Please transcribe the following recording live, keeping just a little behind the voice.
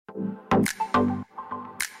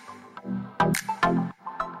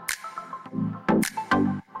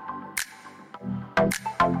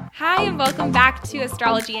Hi, and welcome back to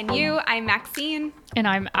Astrology and You. I'm Maxine. And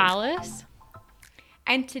I'm Alice.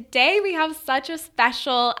 And today we have such a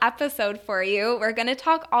special episode for you. We're going to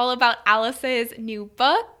talk all about Alice's new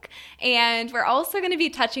book, and we're also going to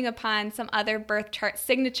be touching upon some other birth chart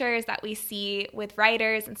signatures that we see with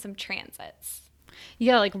writers and some transits.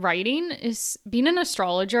 Yeah, like being an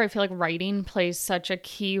astrologer, I feel like writing plays such a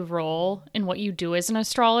key role in what you do as an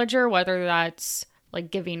astrologer, whether that's like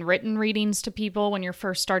giving written readings to people when you're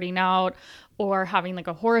first starting out, or having like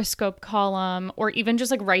a horoscope column, or even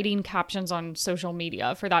just like writing captions on social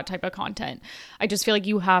media for that type of content. I just feel like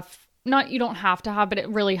you don't have to have, but it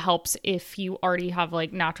really helps if you already have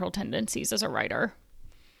like natural tendencies as a writer.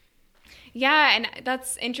 Yeah, and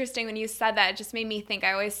that's interesting when you said that. It just made me think.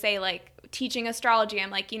 I always say, like, teaching astrology, I'm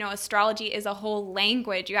like, astrology is a whole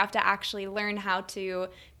language. You have to actually learn how to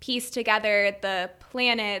piece together the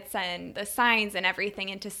planets and the signs and everything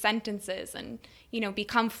into sentences and,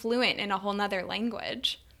 become fluent in a whole nother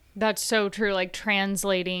language. That's so true. Like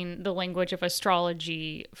translating the language of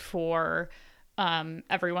astrology for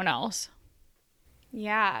everyone else.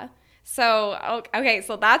 Yeah. So, okay,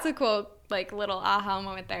 so that's a cool little aha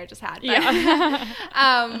moment there I just had. But, yeah.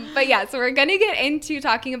 But yeah, so we're going to get into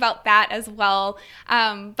talking about that as well.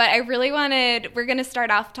 But we're going to start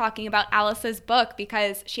off talking about Alice's book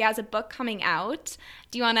because she has a book coming out.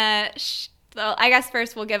 Do you want to, I guess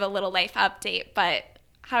first we'll give a little life update, but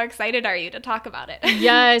how excited are you to talk about it?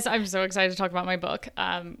 Yes, I'm so excited to talk about my book.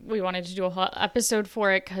 We wanted to do a whole episode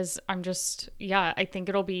for it because I think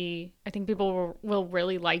people will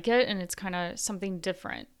really like it, and it's kind of something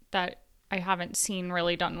different that I haven't seen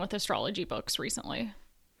really done with astrology books recently.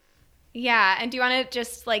 Yeah, and do you want to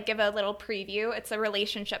just give a little preview? It's a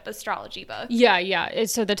relationship astrology book. Yeah.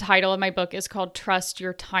 So the title of my book is called Trust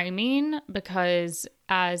Your Timing because,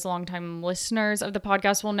 as longtime listeners of the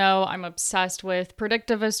podcast will know, I'm obsessed with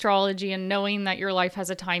predictive astrology and knowing that your life has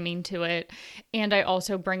a timing to it. And I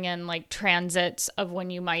also bring in transits of when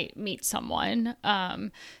you might meet someone.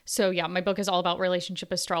 So yeah, my book is all about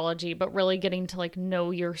relationship astrology, but really getting to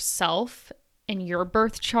know yourself in your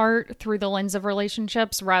birth chart through the lens of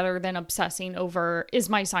relationships rather than obsessing over, is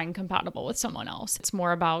my sign compatible with someone else? It's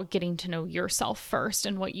more about getting to know yourself first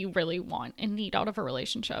and what you really want and need out of a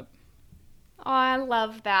relationship. Oh, I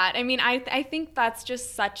love that. I mean, I think that's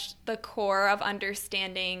just such the core of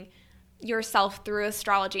understanding yourself through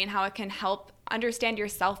astrology and how it can help understand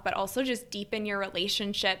yourself, but also just deepen your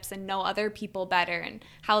relationships and know other people better and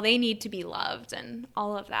how they need to be loved and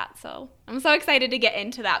all of that. So I'm so excited to get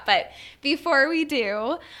into that. But before we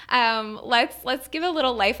do, let's give a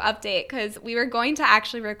little life update because we were going to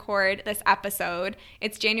actually record this episode.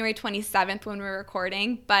 It's January 27th when we're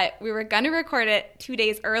recording, but we were going to record it 2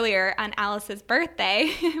 days earlier on Alice's birthday.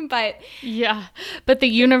 But the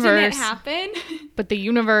universe didn't happen. But the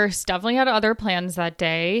universe definitely had other plans that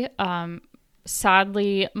day.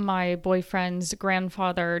 Sadly, my boyfriend's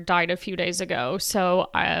grandfather died a few days ago, so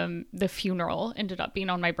the funeral ended up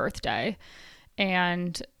being on my birthday.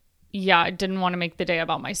 And yeah, I didn't want to make the day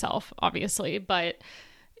about myself, obviously, but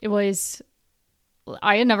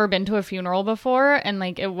I had never been to a funeral before, and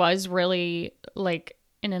it was really an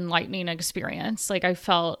enlightening experience. I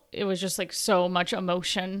felt it was just so much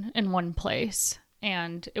emotion in one place.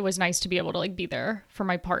 And it was nice to be able to be there for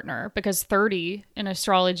my partner because 30 in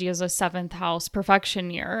astrology is a 7th house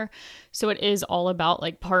perfection year. So it is all about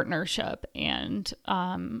partnership and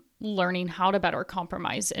learning how to better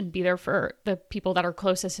compromise and be there for the people that are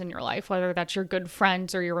closest in your life, whether that's your good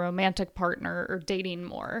friends or your romantic partner or dating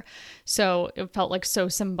more. So it felt so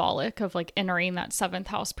symbolic of entering that 7th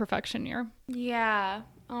house perfection year. Yeah.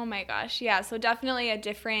 Oh my gosh. Yeah. So definitely a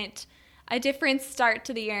different start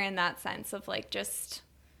to the year in that sense of I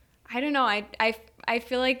don't know. I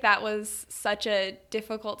feel like that was such a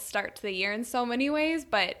difficult start to the year in so many ways,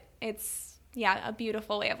 but it's, a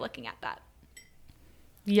beautiful way of looking at that.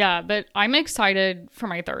 Yeah, but I'm excited for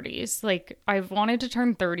my 30s. I've wanted to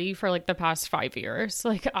turn 30 for the past 5 years.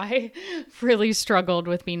 I really struggled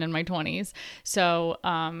with being in my 20s. So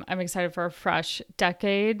I'm excited for a fresh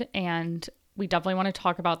decade, and we definitely want to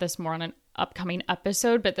talk about this more on an upcoming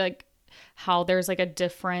episode, but how there's a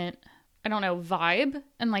different, I don't know, vibe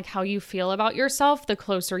and how you feel about yourself the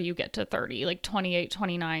closer you get to 30, 28,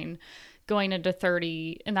 29, going into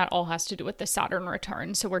 30. And that all has to do with the Saturn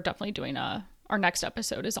return. So we're definitely doing our next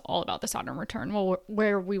episode is all about the Saturn return,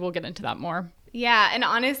 where we will get into that more. Yeah. And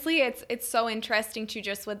honestly, it's so interesting too,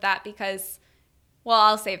 just with that, because Well,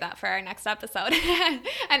 I'll save that for our next episode.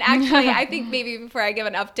 And actually, I think maybe before I give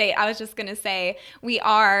an update, I was just going to say we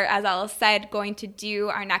are, as Alice said, going to do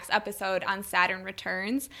our next episode on Saturn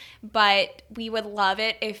returns. But we would love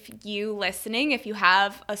it if you listening, if you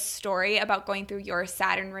have a story about going through your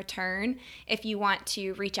Saturn return, if you want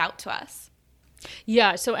to reach out to us.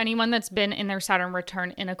 Yeah, so anyone that's been in their Saturn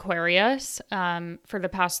return in Aquarius for the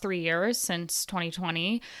past 3 years since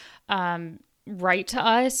 2020, write to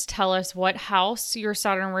us, tell us what house your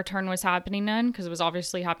Saturn return was happening in, because it was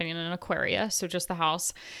obviously happening in Aquarius, so just the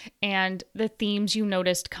house, and the themes you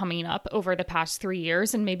noticed coming up over the past 3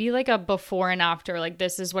 years, and maybe like a before and after, like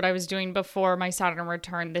this is what I was doing before my Saturn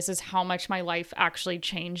return, this is how much my life actually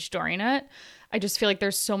changed during it. I just feel like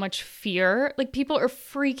there's so much fear, like people are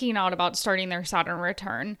freaking out about starting their Saturn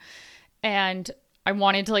return, and I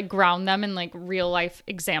wanted to like ground them in like real life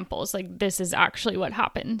examples, like this is actually what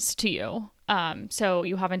happens to you. So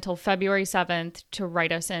you have until February 7th to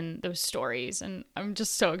write us in those stories. And I'm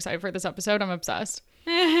just so excited for this episode. I'm obsessed.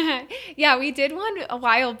 Yeah, we did one a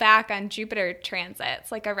while back on Jupiter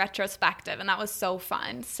transits, like a retrospective, and that was so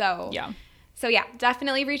fun. So yeah,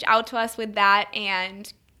 definitely reach out to us with that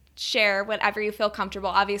and share whatever you feel comfortable.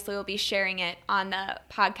 Obviously, we'll be sharing it on the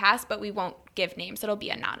podcast, but we won't give names. It'll be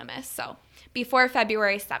anonymous. So before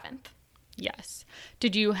February 7th. Yes.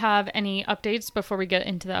 Did you have any updates before we get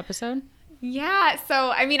into the episode? Yeah, so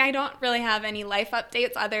I mean, I don't really have any life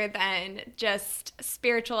updates other than just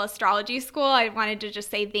spiritual astrology school. I wanted to just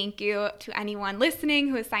say thank you to anyone listening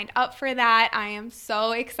who has signed up for that. I am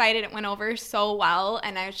so excited. It went over so well,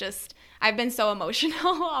 and I've been so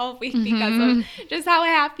emotional all week because of just how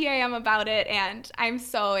happy I am about it, and I'm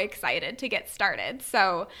so excited to get started.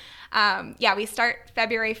 So we start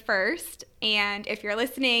February 1st, and if you're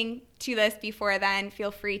listening to this before then, feel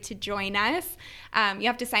free to join us. You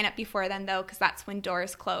have to sign up before then, though, because that's when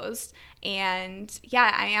doors close. And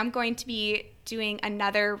yeah, I am going to be doing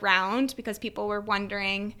another round because people were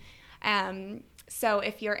wondering. So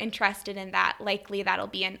if you're interested in that, likely that'll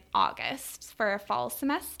be in August for a fall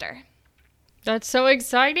semester. That's so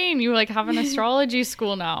exciting. You like have an astrology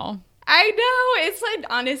school now. I know. It's like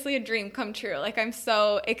honestly a dream come true. Like I'm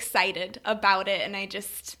so excited about it, and I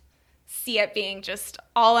just see it being just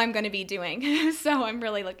all I'm going to be doing. So I'm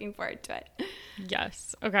really looking forward to it.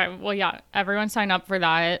 Yes. Okay. Well, yeah, everyone sign up for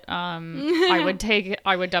that. I would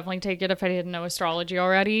definitely take it if I didn't know astrology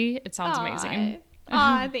already. It sounds amazing.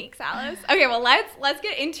 Aw, thanks, Alice. Okay, well, let's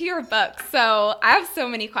get into your book. So I have so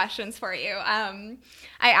many questions for you. I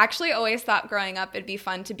actually always thought growing up it'd be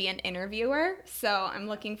fun to be an interviewer, so I'm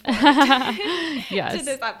looking forward to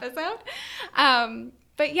this episode.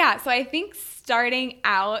 But yeah, so I think starting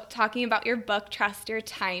out talking about your book, Trust Your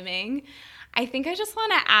Timing, I think I just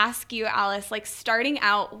want to ask you, Alice, like starting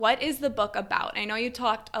out, what is the book about? I know you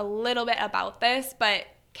talked a little bit about this, but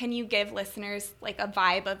can you give listeners like a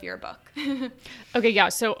vibe of your book? Okay, yeah.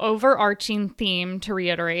 So overarching theme, to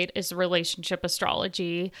reiterate, is relationship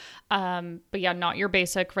astrology. But yeah, not your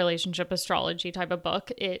basic relationship astrology type of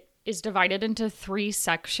book. It is divided into 3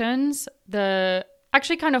 sections.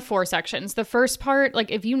 Actually kind of 4 sections. The first part, like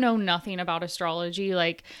if you know nothing about astrology,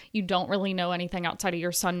 like you don't really know anything outside of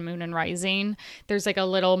your sun, moon, and rising, there's like a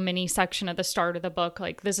little mini section at the start of the book.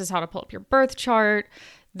 Like this is how to pull up your birth chart.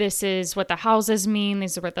 This is what the houses mean.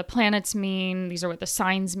 These are what the planets mean. These are what the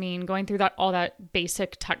signs mean. Going through that, all that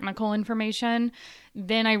basic technical information.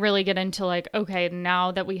 Then I really get into like, okay,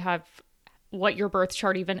 now that we have what your birth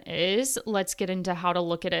chart even is, let's get into how to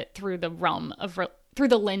look at it through the realm of through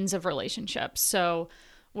the lens of relationships. So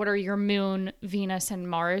what are your moon, Venus, and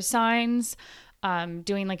Mars signs?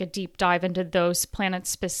 Doing like a deep dive into those planets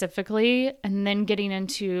specifically, and then getting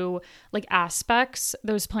into like aspects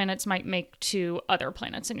those planets might make to other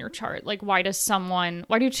planets in your chart. Like why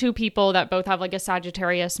do 2 people that both have like a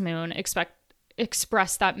Sagittarius moon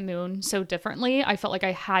express that moon so differently? I felt like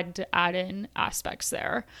I had to add in aspects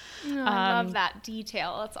there. Oh, I love that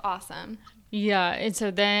detail. That's awesome. Yeah. And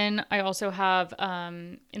so then I also have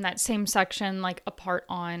in that same section like a part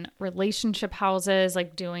on relationship houses,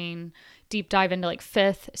 like doing deep dive into like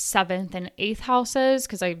 5th, 7th, and 8th houses,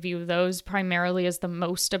 because I view those primarily as the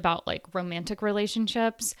most about like romantic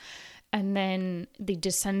relationships. And then the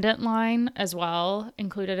descendant line as well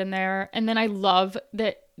included in there. And then I love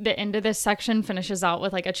that the end of this section finishes out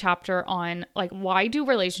with like a chapter on like, why do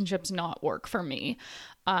relationships not work for me?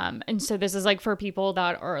 And so this is like for people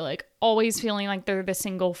that are like always feeling like they're the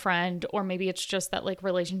single friend, or maybe it's just that like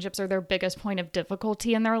relationships are their biggest point of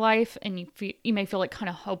difficulty in their life, and you may feel like kind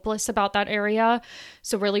of hopeless about that area.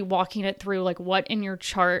 So really walking it through like what in your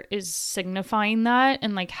chart is signifying that,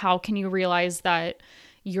 and like how can you realize that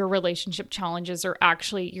your relationship challenges are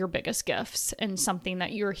actually your biggest gifts and something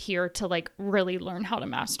that you're here to like really learn how to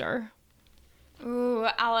master. Ooh,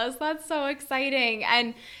 Alice, that's so exciting.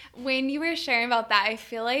 And when you were sharing about that, I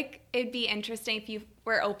feel like it'd be interesting if you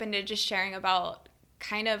were open to just sharing about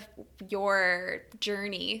kind of your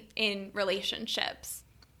journey in relationships.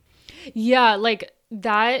 Yeah, like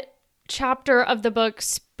that chapter of the book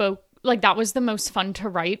spoke, like that was the most fun to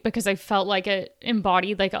write because I felt like it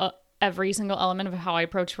embodied like every single element of how I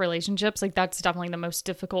approach relationships. Like that's definitely the most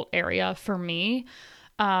difficult area for me.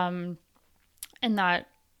 And that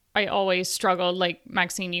I always struggled, like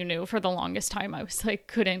Maxine, you knew for the longest time, I was like,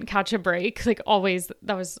 couldn't catch a break. Like always,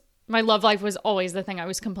 that was, my love life was always the thing I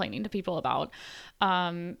was complaining to people about.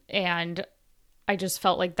 And I just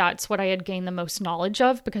felt like that's what I had gained the most knowledge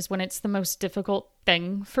of, because when it's the most difficult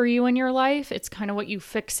thing for you in your life, it's kind of what you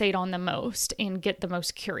fixate on the most and get the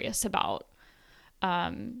most curious about.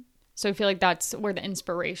 So I feel like that's where the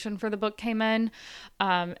inspiration for the book came in.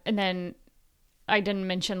 And then I didn't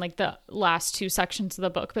mention like the last two sections of the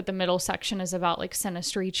book, but the middle section is about like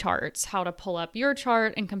synastry charts, how to pull up your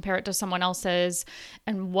chart and compare it to someone else's,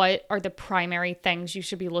 and what are the primary things you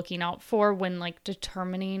should be looking out for when like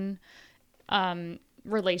determining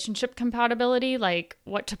relationship compatibility, like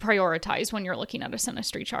what to prioritize when you're looking at a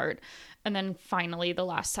synastry chart. And then finally, the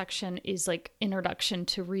last section is like introduction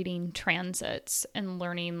to reading transits and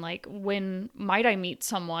learning like when might I meet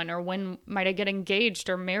someone, or when might I get engaged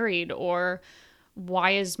or married, or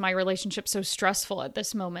why is my relationship so stressful at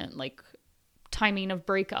this moment, like timing of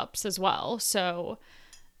breakups as well. So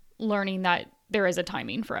learning that there is a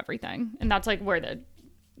timing for everything. And that's like where the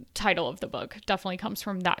title of the book definitely comes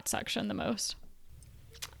from, that section the most.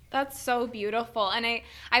 That's so beautiful. And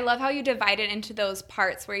I love how you divide it into those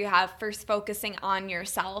parts where you have first focusing on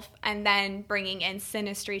yourself and then bringing in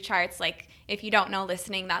synastry charts. Like if you don't know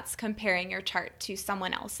listening, that's comparing your chart to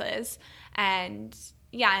someone else's. And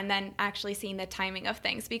yeah, and then actually seeing the timing of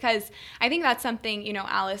things. Because I think that's something, you know,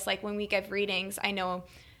 Alice, like when we give readings, I know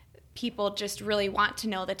people just really want to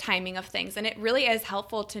know the timing of things. And it really is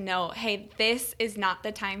helpful to know, hey, this is not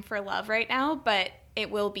the time for love right now, but it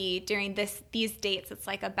will be during these dates. It's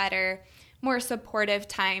like a better, more supportive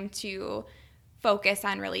time to focus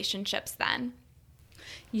on relationships then.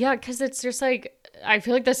 Yeah, because it's just like, I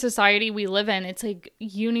feel like the society we live in, it's like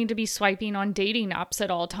you need to be swiping on dating apps at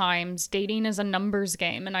all times. Dating is a numbers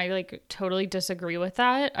game, and I like totally disagree with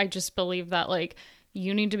that. I just believe that like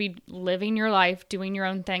you need to be living your life, doing your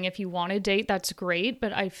own thing. If you want to date, that's great,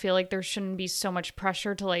 but I feel like there shouldn't be so much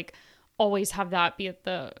pressure to like always have that be at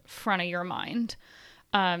the front of your mind.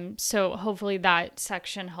 So hopefully that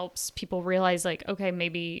section helps people realize like, okay,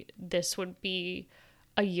 maybe this would be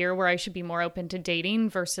a year where I should be more open to dating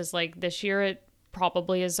versus like this year it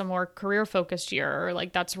probably is a more career focused year, or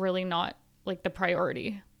like that's really not like the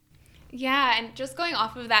priority. Yeah, and just going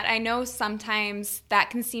off of that, I know sometimes that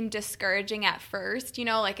can seem discouraging at first, you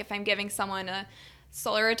know, like if I'm giving someone a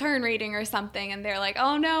solar return reading or something and they're like,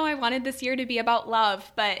 oh no, I wanted this year to be about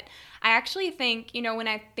love. But I actually think, you know, when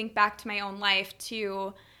I think back to my own life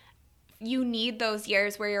too, you need those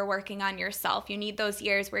years where you're working on yourself. You need those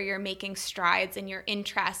years where you're making strides in your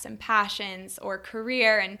interests and passions or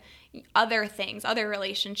career and other things, other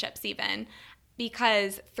relationships even,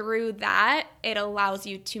 because through that, it allows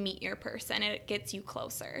you to meet your person. It gets you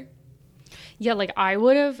closer. Yeah, like I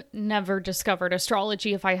would have never discovered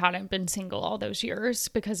astrology if I hadn't been single all those years,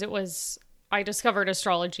 because I discovered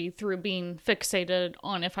astrology through being fixated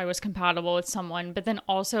on if I was compatible with someone. But then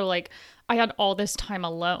also like I had all this time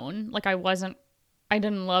alone. Like I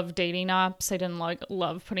didn't love dating apps. I didn't like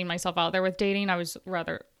love putting myself out there with dating. I was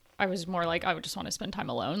more like, I would just want to spend time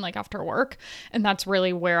alone, like after work. And that's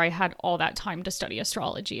really where I had all that time to study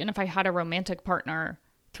astrology. And if I had a romantic partner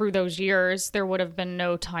through those years, there would have been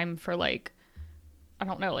no time for like, I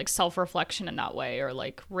don't know, like self-reflection in that way, or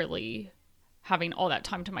like really having all that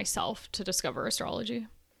time to myself to discover astrology.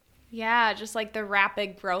 Yeah, just like the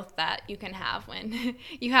rapid growth that you can have when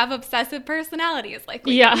you have obsessive personalities like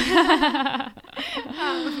we yeah.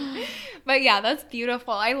 But yeah, that's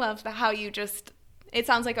beautiful. I love how you just, it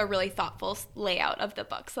sounds like a really thoughtful layout of the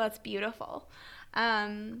book. So that's beautiful.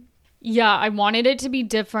 Yeah, I wanted it to be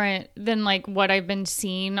different than like what I've been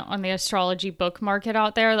seeing on the astrology book market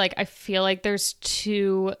out there. Like I feel like there's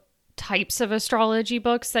two types of astrology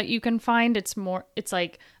books that you can find. It's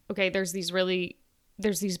like, okay, there's these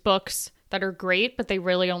books that are great, but they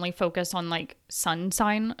really only focus on like sun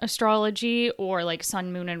sign astrology or like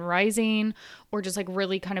sun, moon, and rising, or just like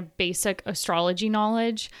really kind of basic astrology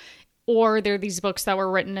knowledge. or there are these books that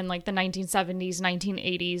were written in like the 1970s,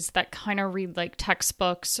 1980s that kind of read like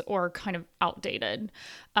textbooks or kind of outdated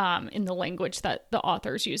in the language that the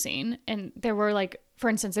author's using. And there were like, for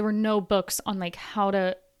instance, there were no books on like how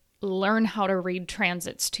to learn how to read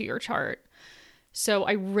transits to your chart. So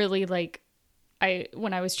I really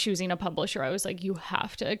when I was choosing a publisher, I was like, you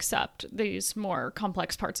have to accept these more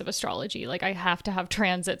complex parts of astrology. Like I have to have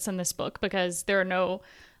transits in this book because there are no,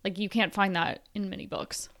 like you can't find that in many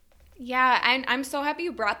books. Yeah, and I'm so happy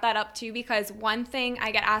you brought that up too, because one thing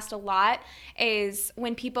I get asked a lot is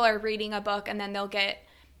when people are reading a book and then they'll get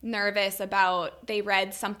nervous about they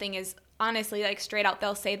read something is honestly like straight out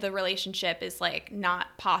they'll say the relationship is like not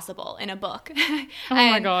possible in a book. Oh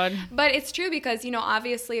my God. But it's true because,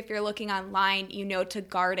 obviously if you're looking online, to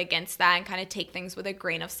guard against that and kind of take things with a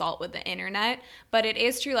grain of salt with the internet. But it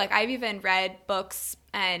is true. Like I've even read books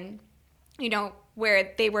and,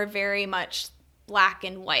 where they were very much black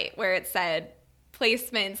and white, where it said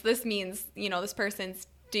placements, this means, this person's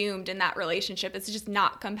doomed in that relationship. It's just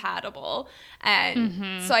not compatible.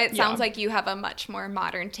 And so it sounds like you have a much more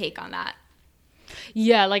modern take on that.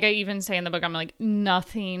 Yeah, like I even say in the book, I'm like,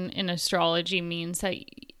 nothing in astrology means that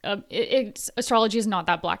astrology is not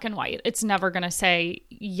that black and white. It's never going to say,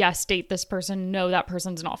 yes, date this person. No, that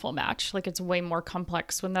person's an awful match. Like it's way more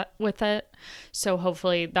complex with it. So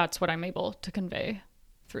hopefully that's what I'm able to convey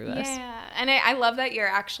through this. Yeah. And I love that you're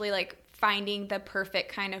actually like finding the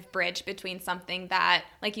perfect kind of bridge between something that,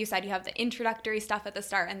 like you said, you have the introductory stuff at the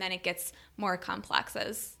start and then it gets more complex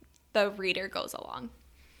as the reader goes along.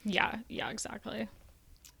 Yeah, exactly.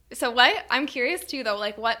 So I'm curious too though,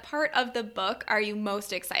 like what part of the book are you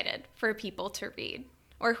most excited for people to read?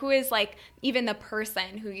 Or who is like even the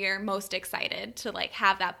person who you're most excited to like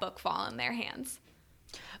have that book fall in their hands?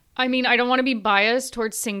 I mean, I don't want to be biased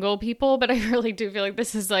towards single people, but I really do feel like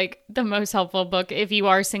this is like the most helpful book if you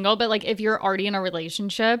are single. But like if you're already in a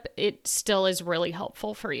relationship, it still is really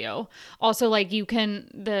helpful for you. Also, like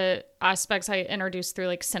the aspects I introduced through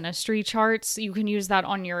like synastry charts, you can use that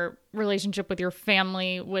on your relationship with your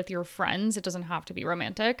family, with your friends. It doesn't have to be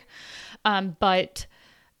romantic. But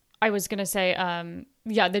I was going to say,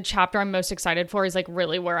 the chapter I'm most excited for is like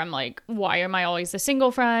really where I'm like, why am I always the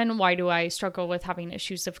single friend? Why do I struggle with having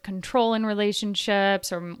issues of control in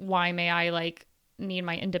relationships? Or why may I like need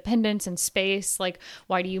my independence and space? Like,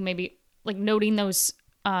 why do you maybe like noting those,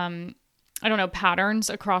 patterns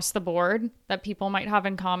across the board that people might have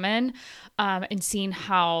in common, and seeing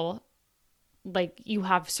how like you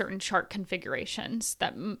have certain chart configurations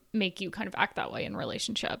that make you kind of act that way in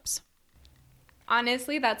relationships.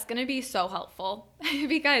 Honestly, that's going to be so helpful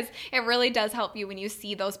because it really does help you when you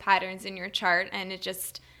see those patterns in your chart, and it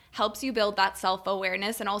just helps you build that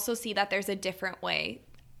self-awareness and also see that there's a different way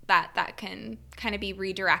that can kind of be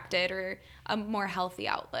redirected or a more healthy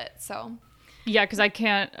outlet. So yeah, because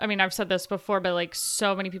I've said this before, but like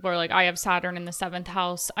so many people are like, I have Saturn in the 7th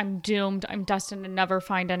house. I'm doomed. I'm destined to never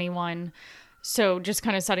find anyone. So just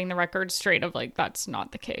kind of setting the record straight of like, that's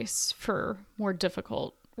not the case for more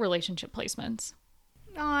difficult relationship placements.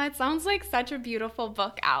 Oh, it sounds like such a beautiful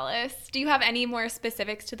book, Alice. Do you have any more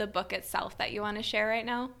specifics to the book itself that you want to share right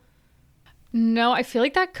now? No, I feel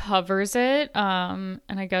like that covers it. And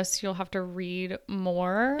I guess you'll have to read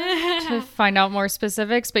more to find out more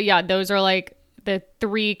specifics. But yeah, those are like the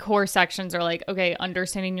 3 core sections are like, okay,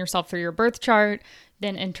 understanding yourself through your birth chart,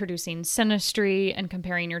 then introducing synastry and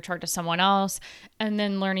comparing your chart to someone else, and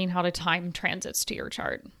then learning how to time transits to your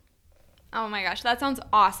chart. Oh my gosh, that sounds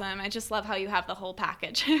awesome. I just love how you have the whole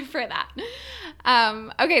package for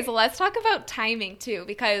that. Okay, so let's talk about timing too,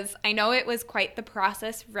 because I know it was quite the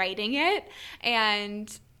process writing it,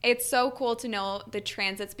 and it's so cool to know the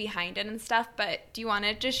transits behind it and stuff, but do you want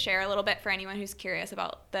to just share a little bit for anyone who's curious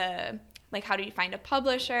about how did you find a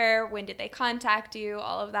publisher? When did they contact you?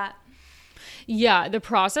 All of that. Yeah, the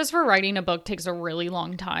process for writing a book takes a really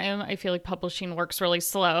long time. I feel like publishing works really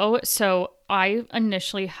slow. So I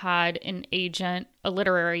initially had a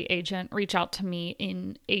literary agent, reach out to me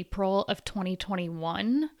in April of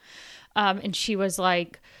 2021. And she was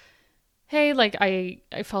like, hey, like I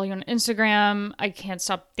follow you on Instagram. I can't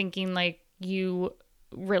stop thinking like you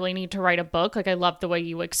really need to write a book. Like I love the way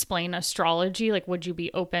you explain astrology. Like, would you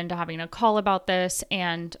be open to having a call about this?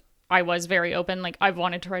 And I was very open. Like I've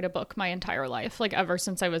wanted to write a book my entire life. Like ever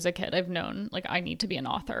since I was a kid, I've known like I need to be an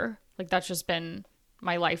author. Like that's just been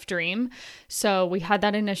my life dream. So we had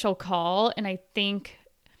that initial call, and I think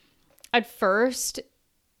at first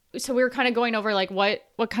so we were kind of going over like what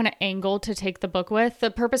kind of angle to take the book with.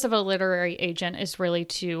 The purpose of a literary agent is really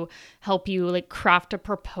to help you like craft a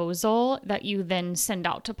proposal that you then send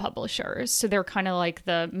out to publishers. So they're kind of like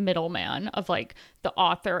the middleman of like the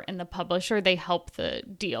author and the publisher. They help the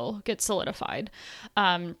deal get solidified.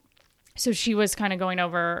 So she was kind of going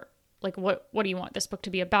over like what do you want this book to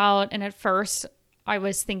be about? And at first I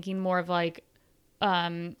was thinking more of like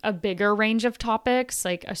a bigger range of topics,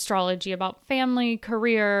 like astrology about family,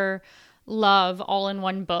 career, love, all in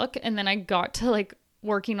one book. And then I got to like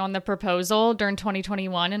working on the proposal during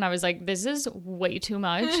 2021 and I was like, this is way too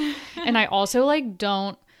much. And I also like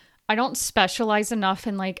I don't specialize enough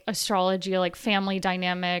in like astrology, like family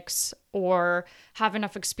dynamics, or have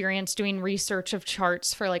enough experience doing research of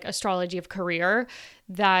charts for like astrology of career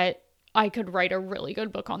that I could write a really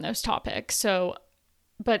good book on those topics. So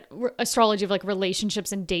but astrology of like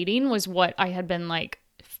relationships and dating was what I had been like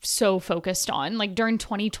so focused on. Like during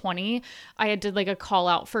 2020, I had did like a call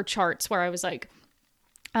out for charts where I was like,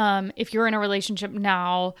 if you're in a relationship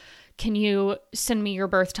now, can you send me your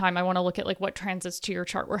birth time? I want to look at like what transits to your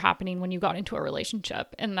chart were happening when you got into a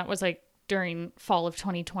relationship. And that was like during fall of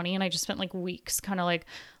 2020. And I just spent like weeks kind of like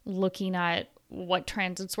looking at what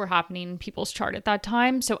transits were happening in people's chart at that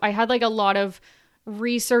time. So I had like a lot of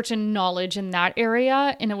research and knowledge in that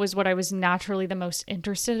area, and it was what I was naturally the most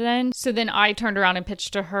interested in. So then I turned around and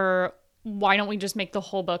pitched to her, why don't we just make the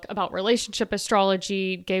whole book about relationship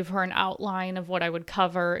astrology? Gave her an outline of what I would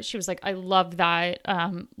cover. She was like, I love that.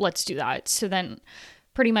 Let's do that. So then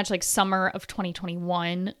pretty much like summer of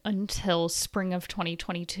 2021 until spring of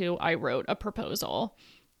 2022, I wrote a proposal.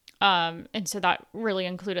 And so that really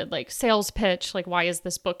included like sales pitch, like why is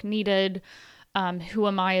this book needed? Who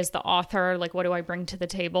am I as the author? Like, what do I bring to the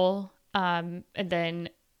table? And then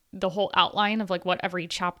the whole outline of like what every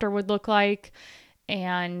chapter would look like,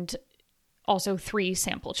 and also 3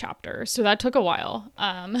 sample chapters. So that took a while.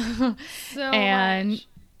 Much.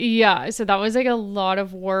 Yeah, so that was like a lot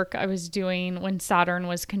of work I was doing when Saturn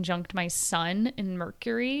was conjunct my sun in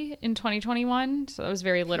Mercury in 2021. So that was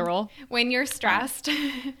very literal. When you're stressed.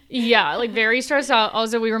 Yeah, like very stressed out.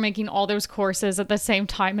 Also, we were making all those courses at the same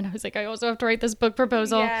time. And I was like, I also have to write this book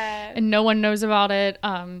proposal. Yeah. And no one knows about it.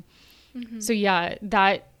 So yeah,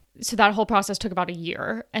 that whole process took about a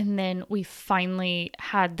year. And then we finally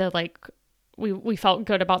had the like, we felt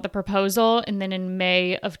good about the proposal. And then in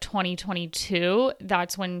May of 2022,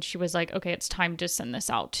 that's when she was like, okay, it's time to send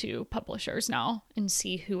this out to publishers now and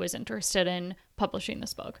see who is interested in publishing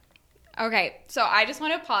this book. Okay, so I just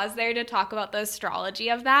want to pause there to talk about the astrology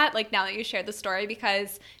of that, like now that you shared the story,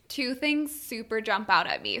 because 2 things super jump out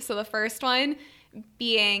at me. So the first one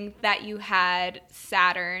being that you had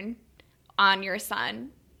Saturn on your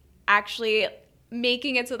sun, actually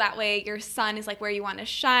making it so that way your sun is like where you want to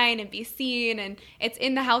shine and be seen, and it's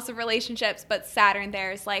in the house of relationships, but Saturn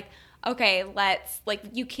there is like, okay, let's, like,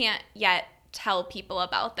 you can't yet tell people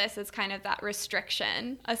about this. It's kind of that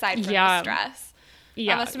restriction aside from the stress.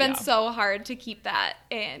 Yeah, that must have been so hard to keep that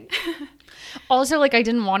in. Also, like, I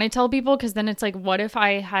didn't want to tell people because then it's like, what if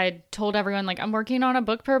I had told everyone, like, I'm working on a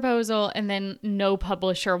book proposal and then no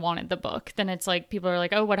publisher wanted the book? Then it's like, people are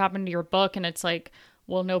like, oh, what happened to your book? And it's like,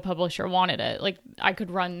 well, no publisher wanted it. Like, I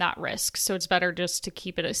could run that risk. So it's better just to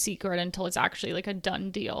keep it a secret until it's actually like a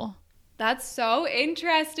done deal. That's so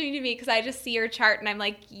interesting to me because I just see your chart and I'm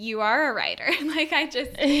like, you are a writer. Like,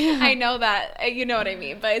 I know that, you know what I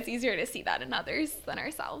mean? But it's easier to see that in others than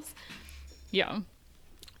ourselves. Yeah.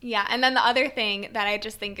 Yeah. And then the other thing that I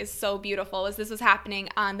just think is so beautiful is this was happening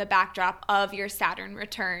on the backdrop of your Saturn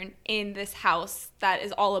return in this house that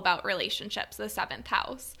is all about relationships, the 7th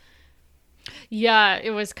house. Yeah, it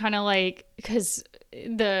was kind of like, because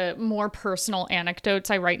the more personal anecdotes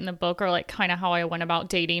I write in the book are like kind of how I went about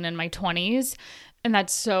dating in my 20s. And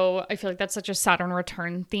that's so, I feel like that's such a Saturn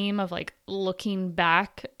return theme of like looking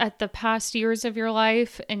back at the past years of your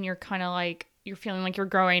life and you're kind of like, you're feeling like you're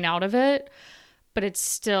growing out of it, but it's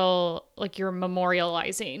still like you're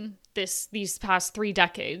memorializing these past 3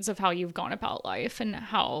 decades of how you've gone about life and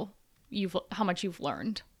how much you've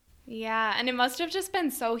learned. Yeah, and it must have just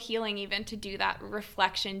been so healing even to do that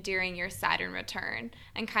reflection during your Saturn return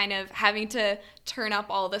and kind of having to turn up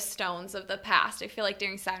all the stones of the past. I feel like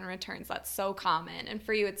during Saturn returns, that's so common. And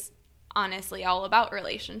for you, it's honestly all about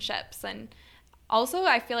relationships. And also,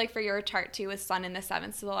 I feel like for your chart too, with Sun in the 7th,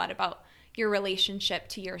 it's a lot about your relationship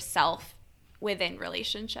to yourself within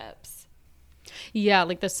relationships. Yeah,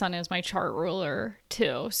 like the Sun is my chart ruler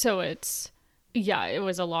too. So it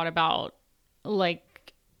was a lot about like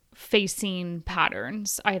facing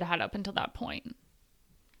patterns I had had up until that point.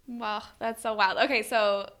 Wow, that's so wild. Okay,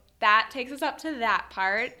 so that takes us up to that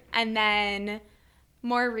part. And then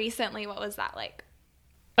more recently, what was that like?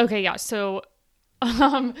 Okay, yeah. So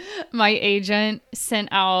my agent sent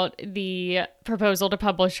out the proposal to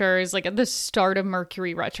publishers like at the start of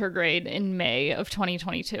Mercury retrograde in May of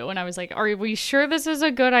 2022. And I was like, are we sure this is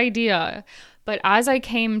a good idea? But as I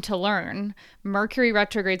came to learn, Mercury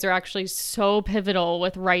retrogrades are actually so pivotal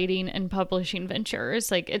with writing and publishing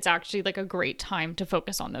ventures. Like it's actually like a great time to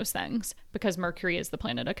focus on those things because Mercury is the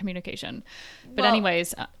planet of communication. But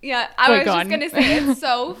anyways, yeah, I was just going to say it's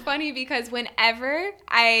so funny because whenever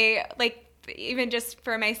I like, even just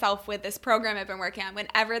for myself with this program I've been working on,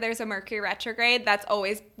 whenever there's a Mercury retrograde, that's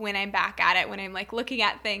always when I'm back at it, when I'm like looking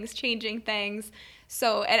at things, changing things.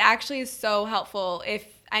 So it actually is so helpful if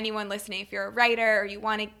anyone listening, if you're a writer or you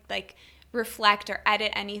want to like reflect or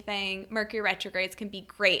edit anything, Mercury retrogrades can be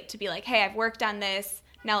great to be like, hey, I've worked on this.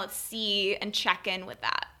 Now let's see and check in with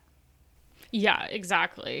that. Yeah,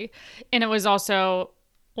 exactly. And it was also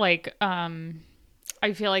like,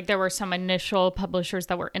 I feel like there were some initial publishers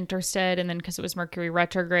that were interested, and then because it was Mercury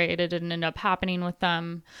retrograde, it didn't end up happening with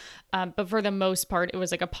them. But for the most part, it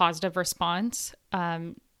was like a positive response.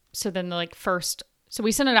 So then so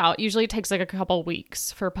we sent it out. Usually it takes like a couple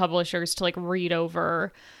weeks for publishers to like read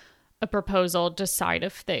over a proposal, decide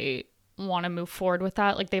if they want to move forward with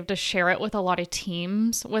that. Like they have to share it with a lot of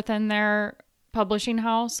teams within their publishing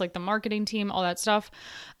house, like the marketing team, all that stuff.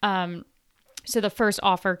 So the first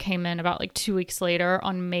offer came in about like 2 weeks later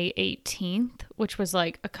on May 18th, which was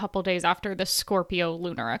like a couple days after the Scorpio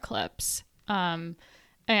lunar eclipse. And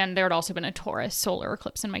there had also been a Taurus solar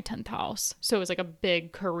eclipse in my 10th house. So it was like a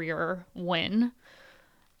big career win.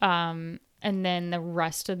 And then the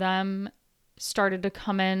rest of them started to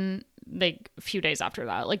come in like a few days after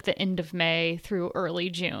that, like the end of May through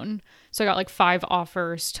early June. So I got like 5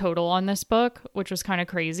 offers total on this book, which was kind of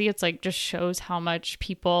crazy. It's like just shows how much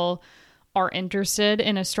people are interested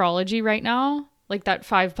in astrology right now. Like that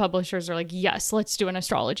 5 publishers are like, yes, let's do an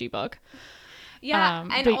astrology book. Yeah.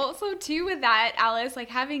 And also too with that, Alice, like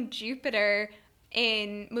having Jupiter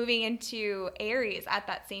moving into Aries at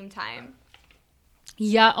that same time.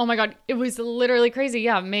 Yeah. Oh my God. It was literally crazy.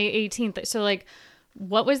 Yeah. May 18th. So like,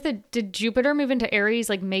 did Jupiter move into Aries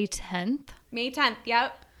like May 10th? May 10th.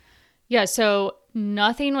 Yep. Yeah. So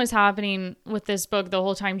nothing was happening with this book the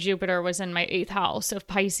whole time Jupiter was in my 8th house of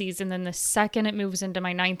Pisces. And then the second it moves into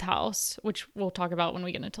my 9th house, which we'll talk about when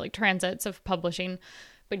we get into like transits of publishing,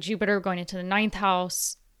 but Jupiter going into the 9th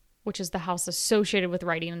house, which is the house associated with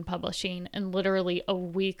writing and publishing. And literally a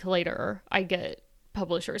week later, I get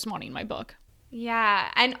publishers wanting my book. Yeah,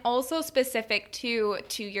 and also specific to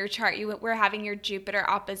your chart, we're having your Jupiter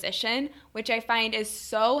opposition, which I find is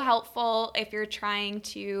so helpful if you're trying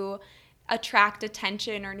to attract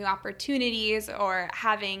attention or new opportunities or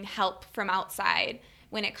having help from outside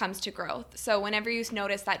when it comes to growth. So whenever you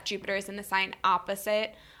notice that Jupiter is in the sign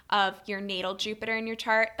opposite of your natal Jupiter in your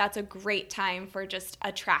chart, that's a great time for just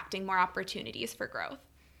attracting more opportunities for growth.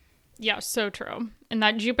 Yeah, so true. And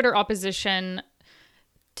that Jupiter opposition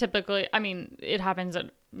typically, I mean, it happens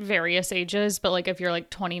at various ages, but like if you're like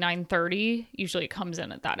 29, 30, usually it comes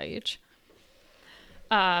in at that age.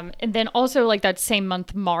 And then also like that same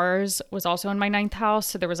month, Mars was also in my 9th house.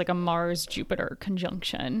 So there was like a Mars-Jupiter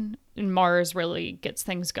conjunction, and Mars really gets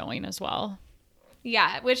things going as well.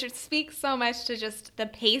 Yeah, which speaks so much to just the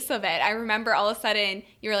pace of it. I remember all of a sudden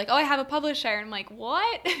you were like, oh, I have a publisher. And I'm like,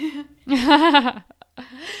 what?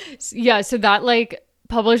 Yeah, so that like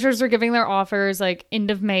publishers were giving their offers like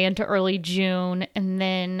end of May into early June. And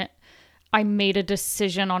then I made a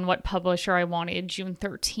decision on what publisher I wanted June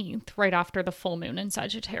 13th, right after the full moon in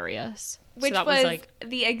Sagittarius. Which so was like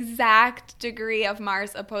the exact degree of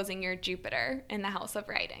Mars opposing your Jupiter in the house of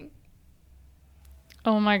writing.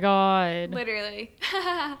 Oh my God. Literally.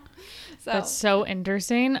 That's so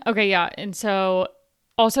interesting. Okay, yeah. And so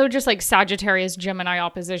also just like Sagittarius Gemini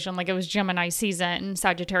opposition, like it was Gemini season,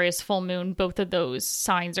 Sagittarius full moon, both of those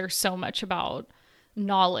signs are so much about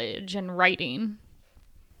knowledge and writing.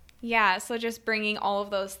 Yeah, so just bringing all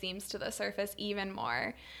of those themes to the surface even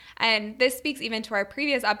more. And this speaks even to our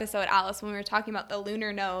previous episode, Alice, when we were talking about the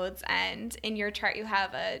lunar nodes. And in your chart, you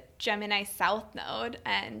have a Gemini South node.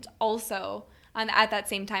 And also, at that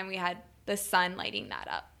same time, we had the sun lighting that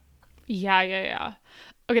up. Yeah.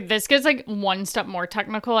 Okay, this gets like one step more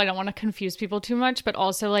technical. I don't want to confuse people too much, but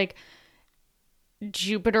also like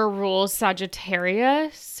Jupiter rules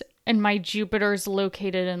Sagittarius, and my Jupiter's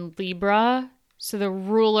located in Libra. So the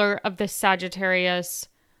ruler of the Sagittarius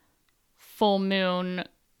full moon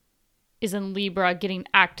is in Libra, getting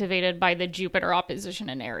activated by the Jupiter opposition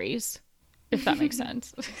in Aries. if that makes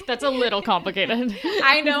sense. That's a little complicated.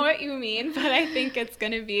 I know what you mean, but I think it's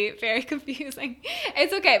going to be very confusing.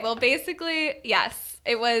 It's okay. Well, basically, yes,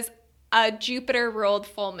 it was a Jupiter ruled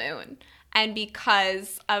full moon. And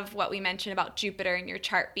because of what we mentioned about Jupiter in your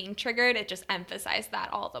chart being triggered, it just emphasized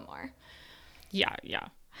that all the more. Yeah.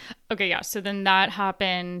 Okay, yeah. So then that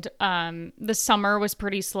happened. The summer was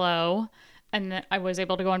pretty slow, and then I was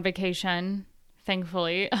able to go on vacation,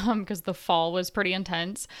 thankfully, because the fall was pretty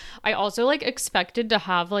intense. I also expected to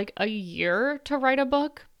have a year to write a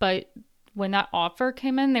book, but when that offer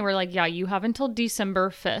came in, they were like, yeah, you have until December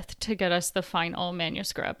 5th to get us the final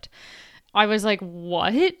manuscript. I was like,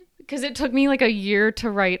 what? Because it took me a year to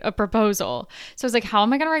write a proposal. So I was like, how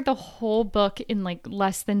am I going to write the whole book in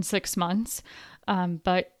less than 6 months?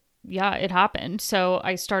 But yeah, it happened. So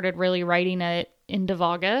I started really writing it end of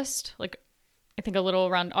August, I think a little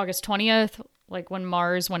around August 20th, when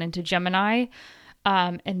Mars went into Gemini.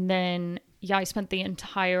 And then, yeah, I spent the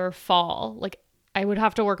entire fall. I would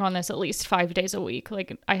have to work on this at least 5 days a week.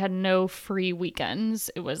 I had no free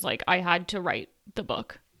weekends. It was I had to write the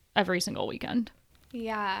book every single weekend.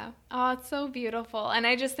 Yeah. Oh, it's so beautiful. And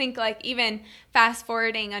I just think even fast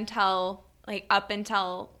forwarding until up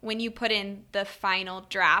until when you put in the final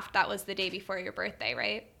draft, that was the day before your birthday,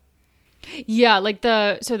 right? Yeah,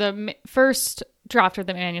 the first draft of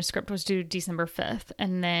the manuscript was due December 5th,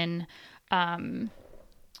 and then and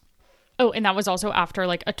that was also after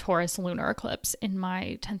a Taurus lunar eclipse in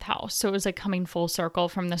my 10th house. So it was coming full circle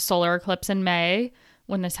from the solar eclipse in May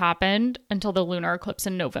when this happened until the lunar eclipse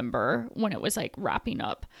in November when it was wrapping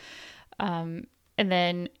up. And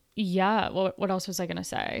then, yeah, what else was I going to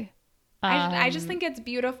say? I just think it's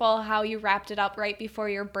beautiful how you wrapped it up right before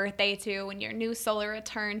your birthday too, when your new solar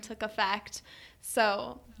return took effect.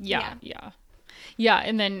 So yeah.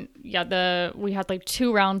 And then we had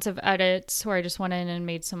 2 rounds of edits where I just went in and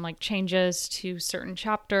made some changes to certain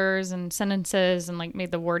chapters and sentences and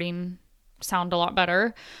made the wording sound a lot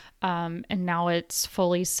better. And now it's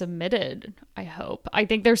fully submitted, I hope. I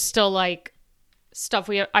think there's still stuff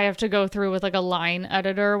I have to go through with a line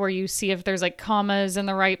editor where you see if there's commas in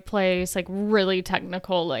the right place, really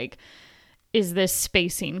technical, is this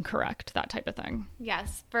spacing correct, that type of thing.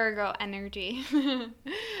 Yes, Virgo energy.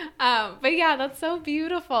 But yeah, that's so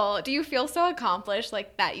beautiful. Do you feel so accomplished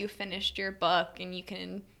that you finished your book and you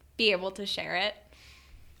can be able to share it?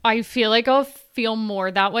 I feel I'll feel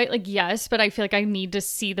more that way. Yes, but I feel I need to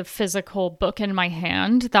see the physical book in my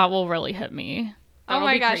hand. That will really hit me. That'll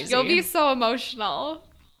my gosh, crazy. You'll be so emotional.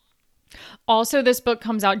 Also, this book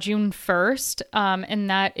comes out June 1st, and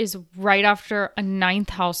that is right after a 9th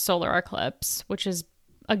house solar eclipse, which is,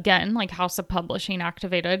 again, House of Publishing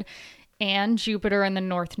activated, and Jupiter and the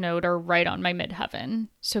North Node are right on my midheaven.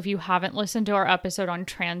 So if you haven't listened to our episode on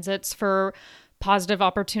transits for positive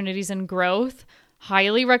opportunities and growth,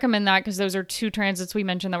 highly recommend that, because those are 2 transits we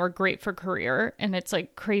mentioned that were great for career, and it's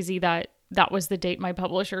crazy that was the date my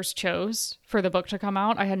publishers chose for the book to come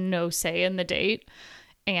out. I had no say in the date,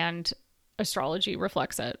 and astrology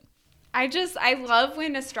reflects it. I love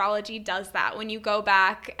when astrology does that, when you go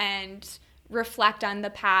back and reflect on the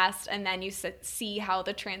past and then you see how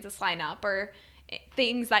the transits line up or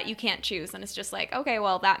things that you can't choose. And it's just okay,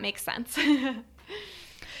 well, that makes sense.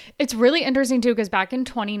 It's really interesting too, because back in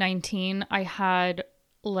 2019, I had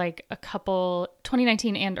a couple,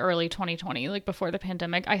 2019 and early 2020, before the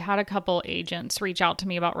pandemic, I had a couple agents reach out to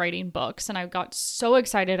me about writing books, and I got so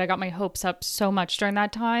excited. I got my hopes up so much during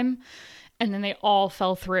that time, and then they all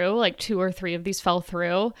fell through. 2 or 3 of these fell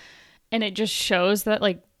through, and it just shows that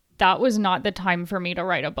that was not the time for me to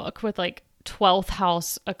write a book with 12th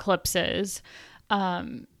house eclipses,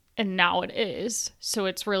 and now it is. So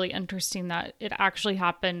it's really interesting that it actually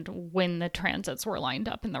happened when the transits were lined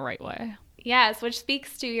up in the right way. Yes, which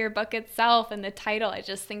speaks to your book itself and the title. I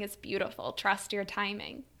just think it's beautiful. Trust your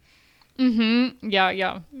timing. Mm-hmm.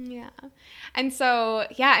 Yeah. And so,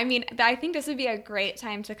 yeah, I mean, I think this would be a great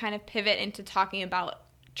time to kind of pivot into talking about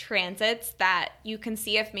transits that you can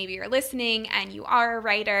see if maybe you're listening and you are a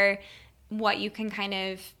writer, what you can kind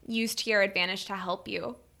of use to your advantage to help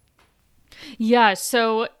you. Yeah,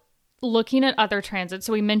 so looking at other transits,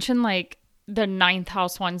 so we mentioned the 9th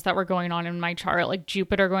house ones that were going on in my chart,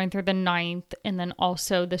 Jupiter going through the 9th, and then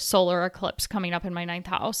also the solar eclipse coming up in my 9th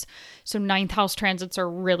house. So 9th house transits are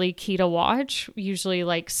really key to watch, usually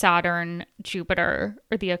Saturn, Jupiter,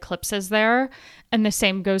 or the eclipses there. And the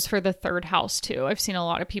same goes for the 3rd house too. I've seen a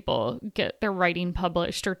lot of people get their writing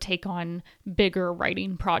published or take on bigger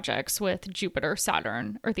writing projects with Jupiter,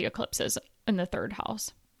 Saturn, or the eclipses in the 3rd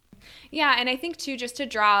house. Yeah, and I think too, just to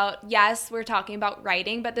draw out, yes, we're talking about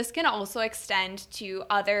writing, but this can also extend to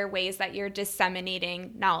other ways that you're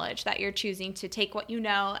disseminating knowledge, that you're choosing to take what you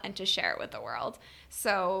know and to share it with the world.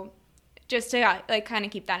 So just to like kind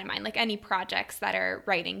of keep that in mind, like any projects that are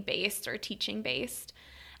writing based or teaching based.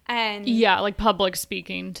 And yeah, like public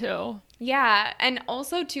speaking too. yeah, and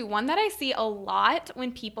also too, one that I see a lot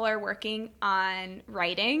when people are working on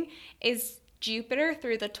writing is Jupiter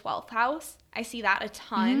through the 12th house. I see that a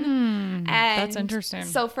ton. And that's interesting.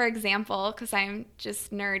 So for example, because I'm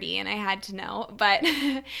just nerdy and I had to know, but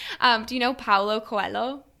do you know Paulo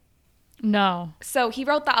Coelho? No. So he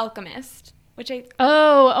wrote The Alchemist, which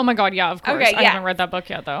Oh my God. Yeah, of course. Okay, I yeah. haven't read that book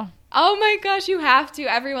yet though. Oh my gosh, you have to.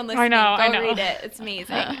 Everyone listening, I go know. read it. It's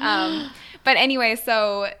amazing. But anyway,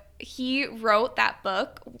 so he wrote that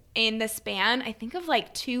book in the span, I think, of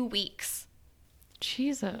like 2 weeks.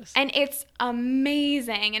 Jesus. And it's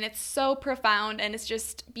amazing and it's so profound and it's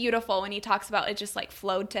just beautiful when he talks about it, just like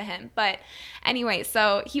flowed to him. But anyway,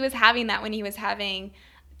 so he was having that when he was having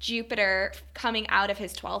Jupiter coming out of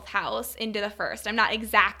his 12th house into the first. I'm not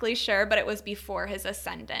exactly sure, but it was before his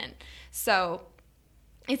ascendant. So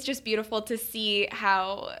it's just beautiful to see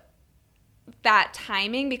how that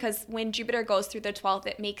timing, because when Jupiter goes through the 12th,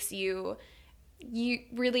 it makes you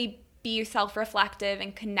really be self-reflective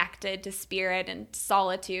and connected to spirit and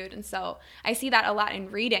solitude. And so I see that a lot in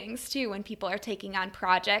readings too, when people are taking on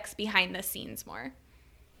projects behind the scenes more.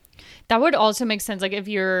 That would also make sense. Like if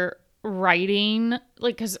you're writing,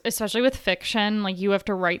 like, because especially with fiction, like you have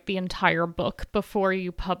to write the entire book before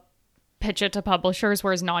you pitch it to publishers,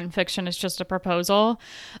 whereas nonfiction is just a proposal.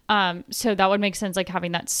 So that would make sense, like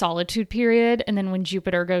having that solitude period. And then when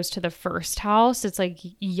Jupiter goes to the first house, it's like,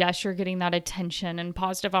 yes, you're getting that attention and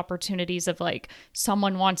positive opportunities of like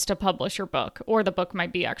someone wants to publish your book, or the book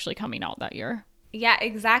might be actually coming out that year. Yeah,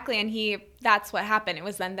 exactly. And that's what happened. It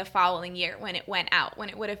was then the following year when it went out, when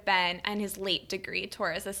it would have been in his late degree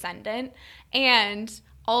Taurus ascendant, and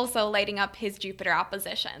also lighting up his Jupiter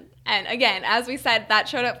opposition. And again, as we said, that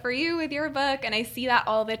showed up for you with your book, and I see that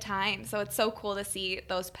all the time. So it's so cool to see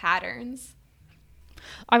those patterns.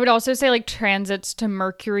 I would also say like transits to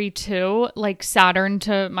Mercury too, like Saturn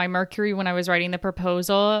to my Mercury when I was writing the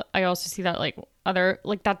proposal. I also see that like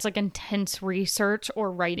that's like intense research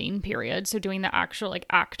or writing period. So doing the actual like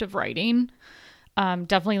act of writing,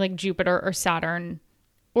 definitely like Jupiter or Saturn,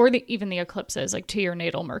 or even the eclipses, like to your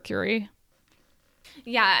natal Mercury.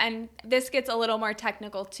 Yeah, and this gets a little more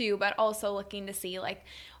technical too, but also looking to see like,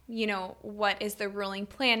 you know, what is the ruling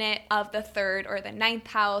planet of the 3rd or the 9th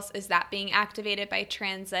house? Is that being activated by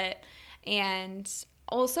transit? And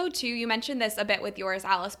also too, you mentioned this a bit with yours,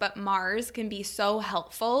 Alice, but Mars can be so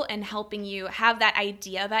helpful in helping you have that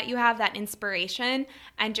idea that you have, that inspiration,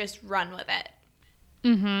 and just run with it.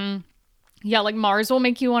 Mm-hmm. Yeah, like Mars will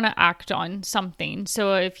make you want to act on something.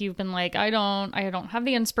 So if you've been like, I don't have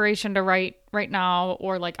the inspiration to write right now,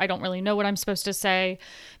 or like I don't really know what I'm supposed to say,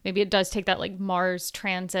 maybe it does take that like Mars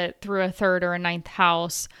transit through a 3rd or a 9th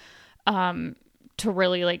house to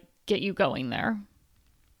really like get you going there.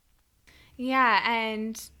 Yeah,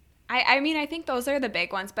 and I mean, I think those are the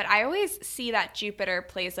big ones, but I always see that Jupiter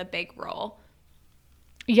plays a big role.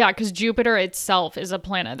 Yeah, because Jupiter itself is a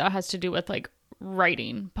planet that has to do with like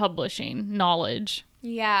writing, publishing, knowledge.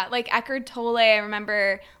 Yeah, like Eckhart Tolle, I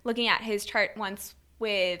remember looking at his chart once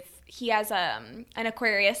he has an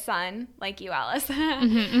Aquarius sun, like you, Alice.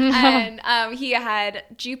 And he had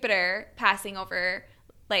Jupiter passing over,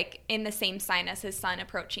 like in the same sign as his sun,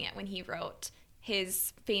 approaching it when he wrote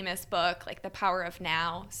his famous book, like The Power of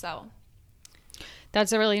Now. So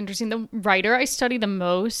that's a really interesting. The writer I study the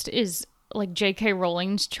most is like J.K.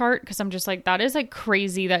 Rowling's chart, because I'm just like, that is like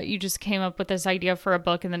crazy that you just came up with this idea for a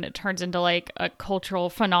book and then it turns into like a cultural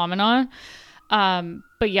phenomenon.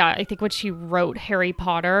 But yeah, I think when she wrote Harry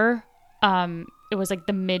Potter, it was like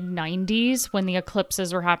the mid 90s when the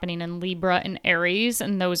eclipses were happening in Libra and Aries,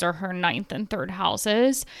 and those are her 9th and 3rd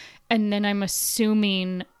houses. And then I'm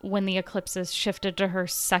assuming when the eclipses shifted to her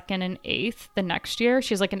 2nd and 8th the next year,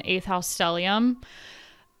 she's like an 8th house stellium.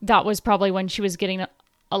 That was probably when she was getting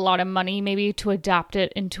a lot of money maybe to adapt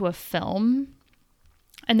it into a film.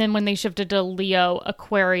 And then when they shifted to Leo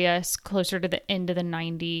Aquarius closer to the end of the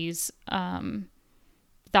 90s,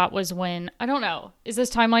 that was when, I don't know, is this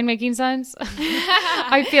timeline making sense?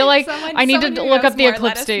 I feel like I need to look up the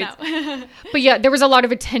eclipse dates. But yeah, there was a lot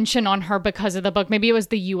of attention on her because of the book. Maybe it was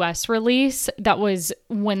the US release. That was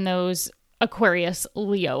when those Aquarius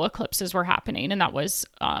Leo eclipses were happening. And that was,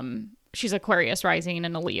 she's Aquarius rising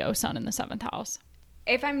and a Leo sun in the 7th house.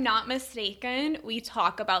 if I'm not mistaken, we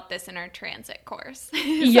talk about this in our transit course. So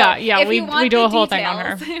yeah, we do a whole thing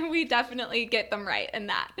on her. We definitely get them right in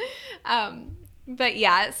that. But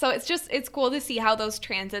yeah, so it's cool to see how those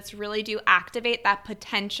transits really do activate that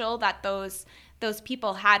potential that those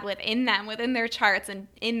people had within them, within their charts and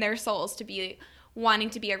in their souls, to be wanting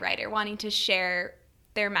to be a writer, wanting to share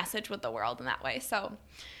their message with the world in that way. So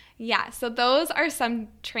yeah, so those are some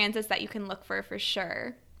transits that you can look for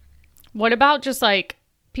sure. What about just like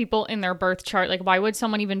people in their birth chart? Like, why would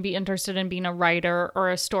someone even be interested in being a writer or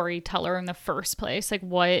a storyteller in the first place? Like,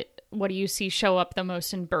 what do you see show up the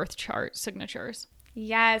most in birth chart signatures?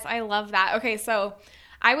 Yes, I love that. Okay, so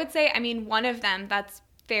I would say, I mean, one of them that's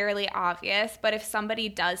fairly obvious, but if somebody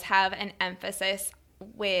does have an emphasis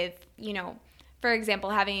with, you know, for example,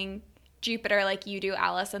 having Jupiter like you do,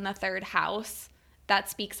 Alice, in the third house, that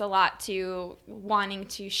speaks a lot to wanting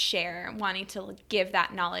to share, wanting to give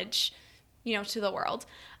that knowledge, you know, to the world.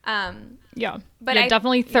 Yeah, but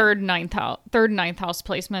definitely third, ninth house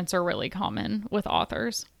placements are really common with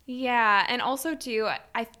authors. Yeah, and also too,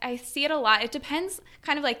 I see it a lot. It depends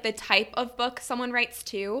kind of like the type of book someone writes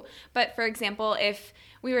too. But for example, if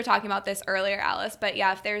we were talking about this earlier, Alice, but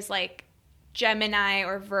yeah, if there's like Gemini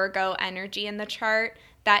or Virgo energy in the chart,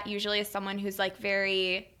 that usually is someone who's like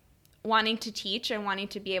very wanting to teach and wanting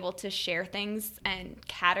to be able to share things and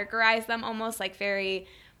categorize them, almost like very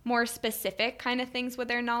more specific kind of things with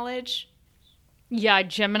their knowledge. Yeah,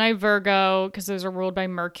 Gemini, Virgo, because those are ruled by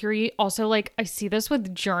Mercury. Also, like, I see this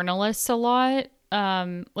with journalists a lot,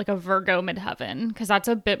 like a Virgo midheaven, because that's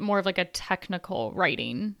a bit more of like a technical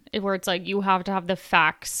writing, where it's like you have to have the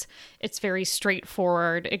facts. It's very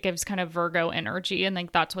straightforward. It gives kind of Virgo energy, and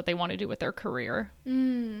like that's what they want to do with their career.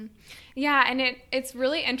 Yeah, and it's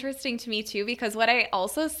really interesting to me too, because what I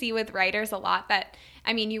also see with writers a lot that,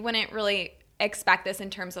 I mean, you wouldn't really expect this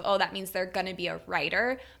in terms of, oh, that means they're going to be a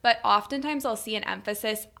writer, but oftentimes I'll see an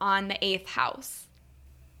emphasis on the 8th house.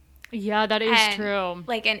 Yeah, that is true.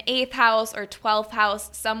 Like an 8th house or 12th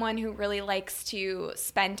house, someone who really likes to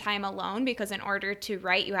spend time alone, because in order to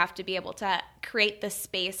write, you have to be able to create the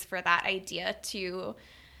space for that idea to,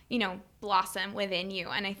 you know, blossom within you.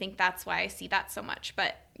 And I think that's why I see that so much.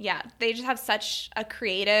 But yeah, they just have such a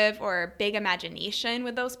creative or big imagination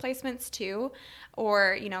with those placements too.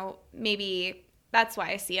 Or, you know, maybe that's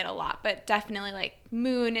why I see it a lot. But definitely like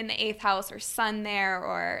moon in the 8th house or sun there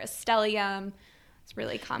or a stellium. It's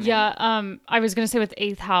really common. Yeah, I was going to say with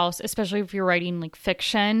 8th house, especially if you're writing like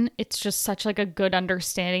fiction, it's just such like a good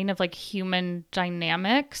understanding of like human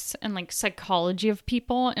dynamics and like psychology of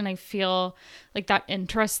people. And I feel like that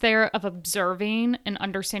interest there of observing and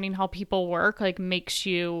understanding how people work like makes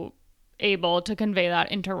you able to convey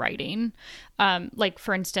that into writing. Like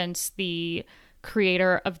for instance, the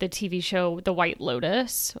creator of the TV show The White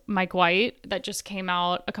Lotus, Mike White, that just came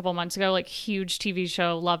out a couple months ago, like huge TV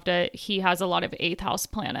show, loved it. He has a lot of 8th house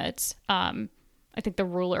planets. I think the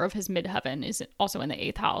ruler of his midheaven is also in the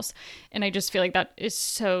 8th house. And I just feel like that is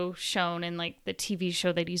so shown in like the TV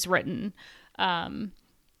show that he's written,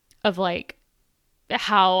 of like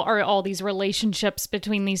how are all these relationships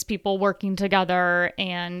between these people working together,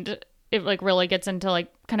 and it like really gets into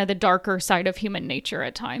like kind of the darker side of human nature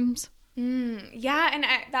at times. Yeah, and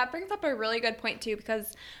that brings up a really good point too,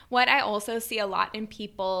 because what I also see a lot in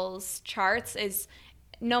people's charts is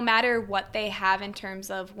no matter what they have in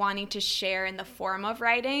terms of wanting to share in the form of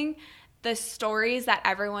writing, the stories that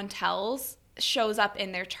everyone tells shows up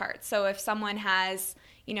in their chart. So if someone has,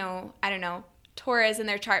 you know, I don't know, Taurus in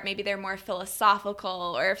their chart, maybe they're more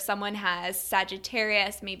philosophical, or if someone has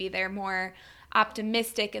Sagittarius, maybe they're more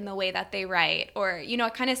optimistic in the way that they write, or, you know,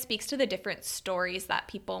 it kind of speaks to the different stories that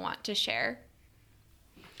people want to share.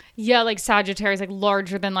 Yeah, like Sagittarius, like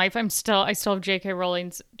larger than life. I still have J.K.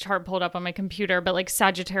 Rowling's chart pulled up on my computer, but like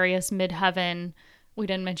Sagittarius midheaven, we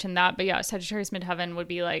didn't mention that, but yeah, Sagittarius midheaven would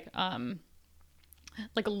be like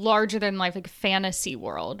larger than life, like fantasy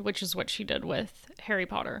world, which is what she did with Harry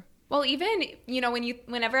Potter. Well, even, you know,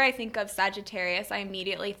 whenever I think of Sagittarius, I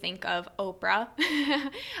immediately think of Oprah,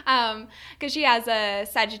 because she has a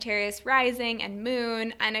Sagittarius rising and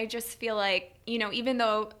moon, and I just feel like, you know, even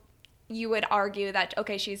though you would argue that,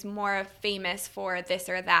 okay, she's more famous for this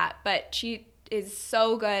or that, but she is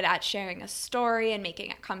so good at sharing a story and making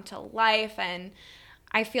it come to life, and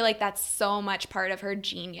I feel like that's so much part of her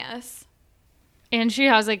genius. And she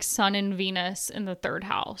has like Sun and Venus in the 3rd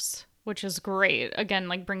house, which is great. Again,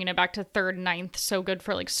 like bringing it back to 3rd, 9th, so good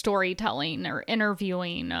for like storytelling or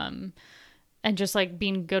interviewing, and just like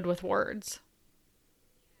being good with words.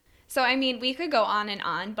 So, I mean, we could go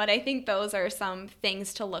on, but I think those are some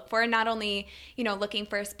things to look for. Not only, you know, looking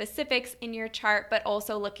for specifics in your chart, but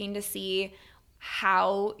also looking to see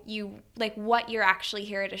how you, like, what you're actually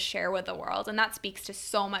here to share with the world. And that speaks to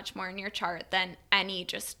so much more in your chart than any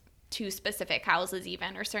just 2 specific houses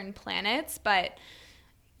even, or certain planets. But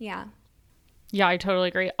yeah. Yeah, I totally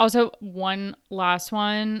agree. Also, one last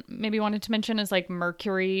one maybe wanted to mention is like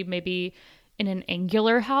Mercury, maybe in an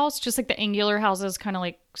angular house, just like the angular houses kind of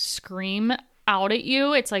like scream out at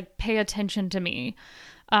you. It's like, pay attention to me.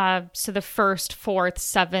 So the 1st, 4th,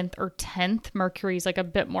 7th, or 10th, Mercury's like a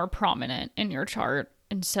bit more prominent in your chart.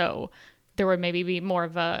 And so there would maybe be more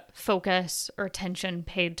of a focus or attention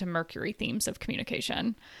paid to Mercury themes of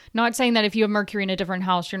communication. Not saying that if you have Mercury in a different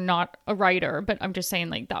house, you're not a writer, but I'm just saying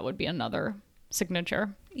like that would be another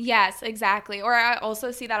signature. Yes, exactly. Or I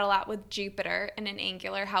also see that a lot with Jupiter in an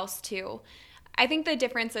angular house too. I think the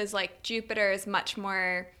difference is like Jupiter is much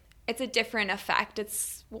more, it's a different effect.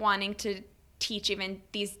 It's wanting to teach even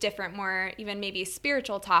these different, more even maybe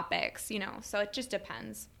spiritual topics, so it just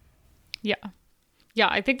depends. Yeah,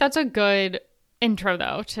 I think that's a good intro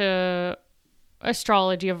though to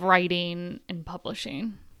astrology of writing and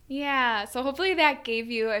publishing. Yeah, so hopefully that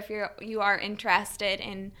gave you, if you are interested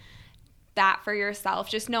in that for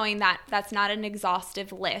yourself, just knowing that that's not an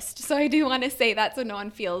exhaustive list. So I do want to say that so no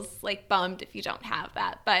one feels like bummed if you don't have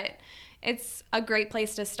that, but it's a great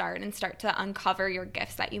place to start and start to uncover your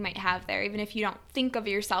gifts that you might have there. Even if you don't think of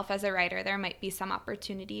yourself as a writer, there might be some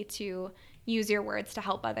opportunity to use your words to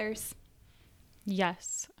help others.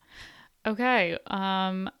 Yes. Okay.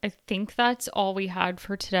 I think that's all we had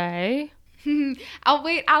for today. I'll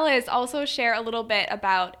wait, Alice, also share a little bit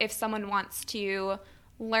about if someone wants to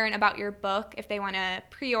learn about your book, if they want to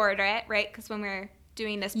pre-order it, right? Because when we're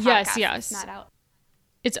doing this podcast, yes. It's not out.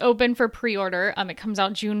 It's open for pre-order. It comes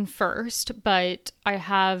out June 1st, but I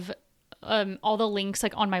have all the links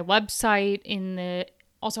like on my website,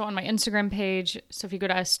 also on my Instagram page. So if you go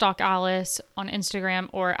to Stalk Alice on Instagram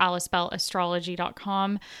or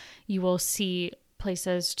alicebelleastrology.com, you will see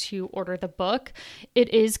places to order the book.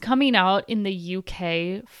 It is coming out in the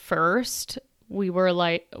UK first. We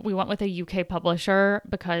went with a UK publisher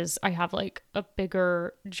because I have like a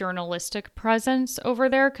bigger journalistic presence over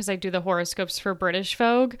there because I do the horoscopes for British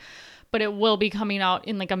Vogue, but it will be coming out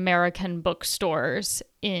in like American bookstores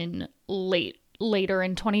in later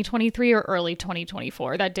in 2023 or early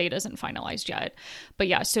 2024. That date isn't finalized yet. But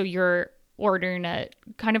yeah, so you're ordering it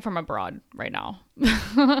kind of from abroad right now.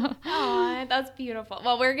 Aw, that's beautiful.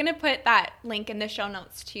 Well, we're going to put that link in the show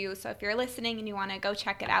notes too. So if you're listening and you want to go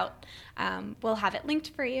check it out, we'll have it linked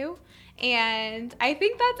for you. And I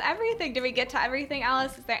think that's everything. Did we get to everything,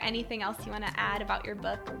 Alice? Is there anything else you want to add about your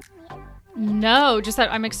book? No, just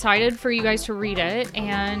that I'm excited for you guys to read it,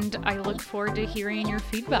 and I look forward to hearing your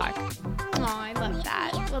feedback. Oh, I love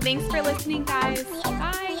that. Well, thanks for listening, guys.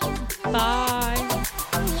 Bye.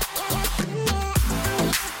 Bye.